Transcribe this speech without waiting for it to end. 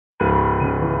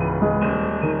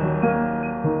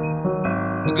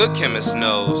A good chemist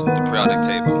knows the periodic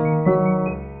table.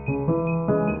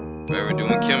 Forever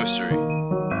doing chemistry.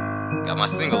 Got my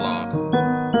sing-along.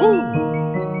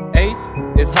 Woo! H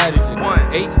is hydrogen.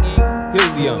 He,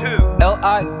 helium.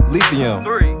 Li, lithium.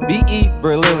 Be,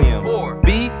 beryllium.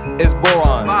 B is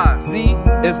boron. C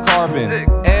is carbon.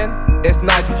 N is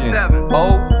nitrogen.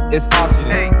 O is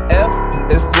oxygen. F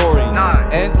is fluorine.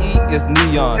 Ne is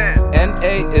neon. Na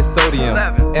is sodium.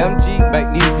 Mg,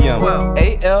 magnesium.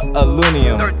 Al,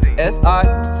 aluminum. Si,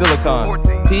 silicon.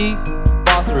 P,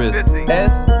 phosphorus.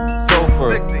 S,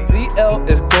 sulfur. Cl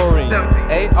is chlorine.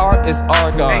 Ar is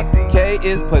argon. K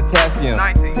is potassium.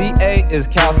 Ca is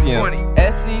calcium.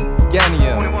 Sc,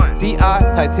 scandium. Ti,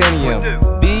 titanium.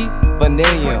 V,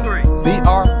 vanadium.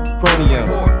 Cr, chromium.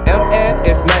 Mn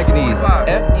is manganese.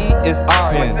 Fe is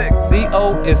iron.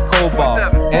 Co is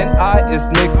cobalt. Ni is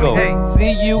nickel.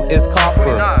 Cu is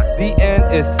copper. Cn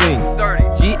is zinc.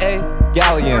 Ga,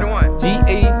 gallium. Ge,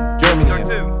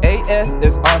 germanium. As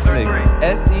is arsenic.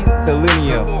 Se,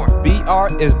 selenium. Br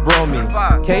is bromine.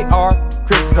 Kr,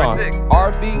 krypton.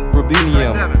 Rb,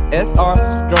 rubidium. Sr,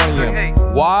 strontium.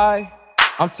 Y,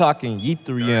 I'm talking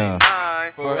yttrium.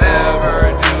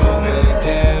 Forever doing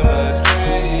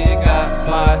chemistry, got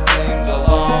my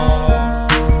sing-along.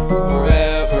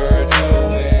 Forever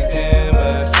doing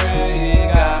chemistry,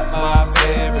 got my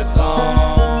favorite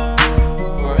song.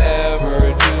 Forever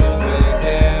doing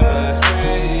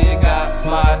chemistry, got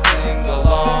my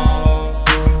sing-along.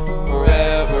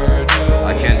 Forever doing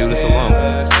I can't do this alone.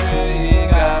 chemistry,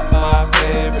 got my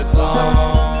favorite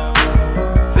song.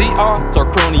 Cr,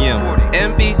 Chromium.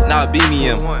 Mb,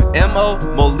 Niobium. Mo,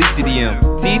 molybdenum.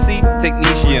 Tc,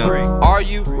 technetium.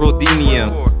 Ru, rhodium.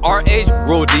 Rh,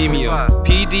 rhodium.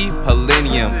 Pd,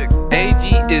 palladium.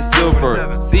 Ag is silver.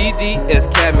 Cd is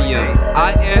cadmium.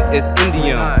 In is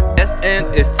indium. Sn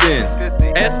is tin.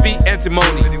 Sp,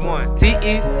 antimony. Te,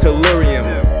 tellurium.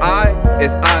 I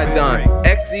is iodine.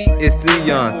 Xe is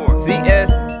xeon. Cs,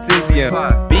 cesium.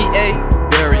 Ba,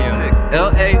 barium.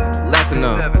 La,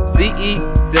 latinum. Ce,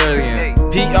 Beryllium.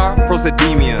 Pr,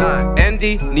 praseodymium. Nd,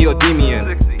 neodymium.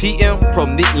 Pm,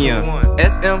 promethnium.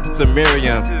 Sm,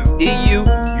 samarium. Eu,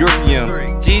 europium.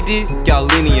 Gd,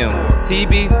 gallium.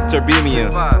 Tb,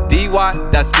 terbium. Dy,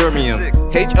 dispermium.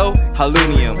 Ho,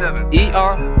 helium.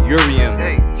 Er, urium.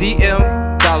 Tm,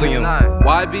 thallium.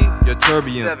 Yb,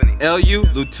 ytterbium. Lu,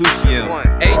 lutetium.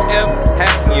 Hf,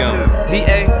 hafnium.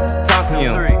 Ta,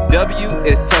 tantium. W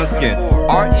is tungsten.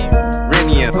 Re,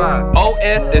 rhenium.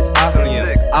 Os is osmium.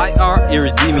 Ir,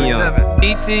 iridium.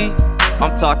 Et,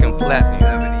 I'm talking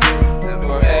platinum.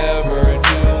 Forever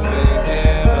doing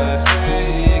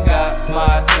chemistry, got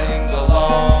my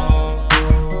sing-along.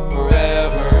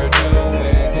 Forever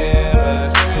doing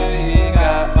chemistry,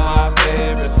 got my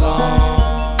favorite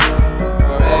song.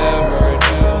 Forever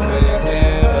doing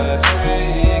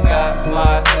chemistry, got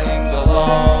my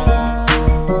sing-along.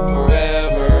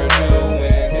 Forever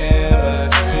doing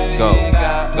chemistry,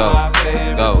 got my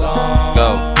favorite song.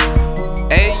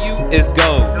 Au is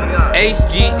gold.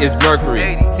 Hg is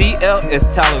mercury. Tl is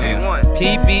thallium.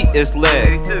 Pb is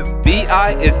lead.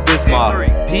 Bi is bismuth.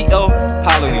 Po,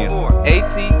 palladium.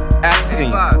 At,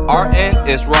 acetine. Rn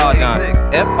is rhodon.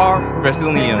 Fr,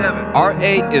 Beryllium. Ra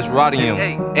is rhodium.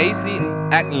 Ac,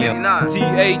 actinium.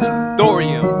 Th,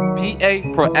 thorium. Pa,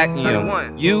 proactinium.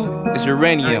 U is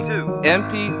uranium.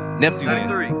 Mp,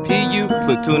 neptunium. Pu,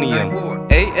 plutonium.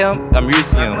 Am,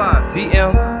 americium.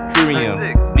 Cm, curium.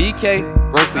 Bk,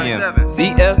 berkelium.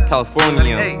 Cf,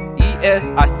 californium. Es,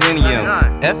 isthenium.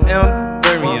 Fm,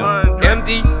 fermium. Md,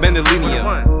 mendelinium.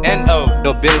 No,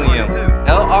 nobelium.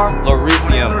 Lr,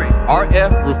 lauricium.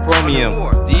 Rf, ruthenium.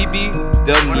 Db,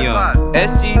 dubnium.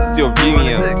 Sg,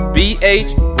 silverium.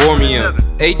 Bh, bromium.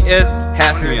 Hs,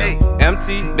 hassium. Mt,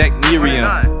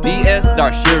 magnesium. Ds,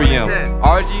 darsherium.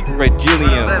 Rg,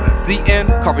 beryllium. Cn,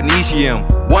 carbonetium.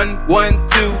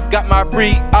 112, got my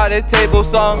periodic table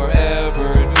song.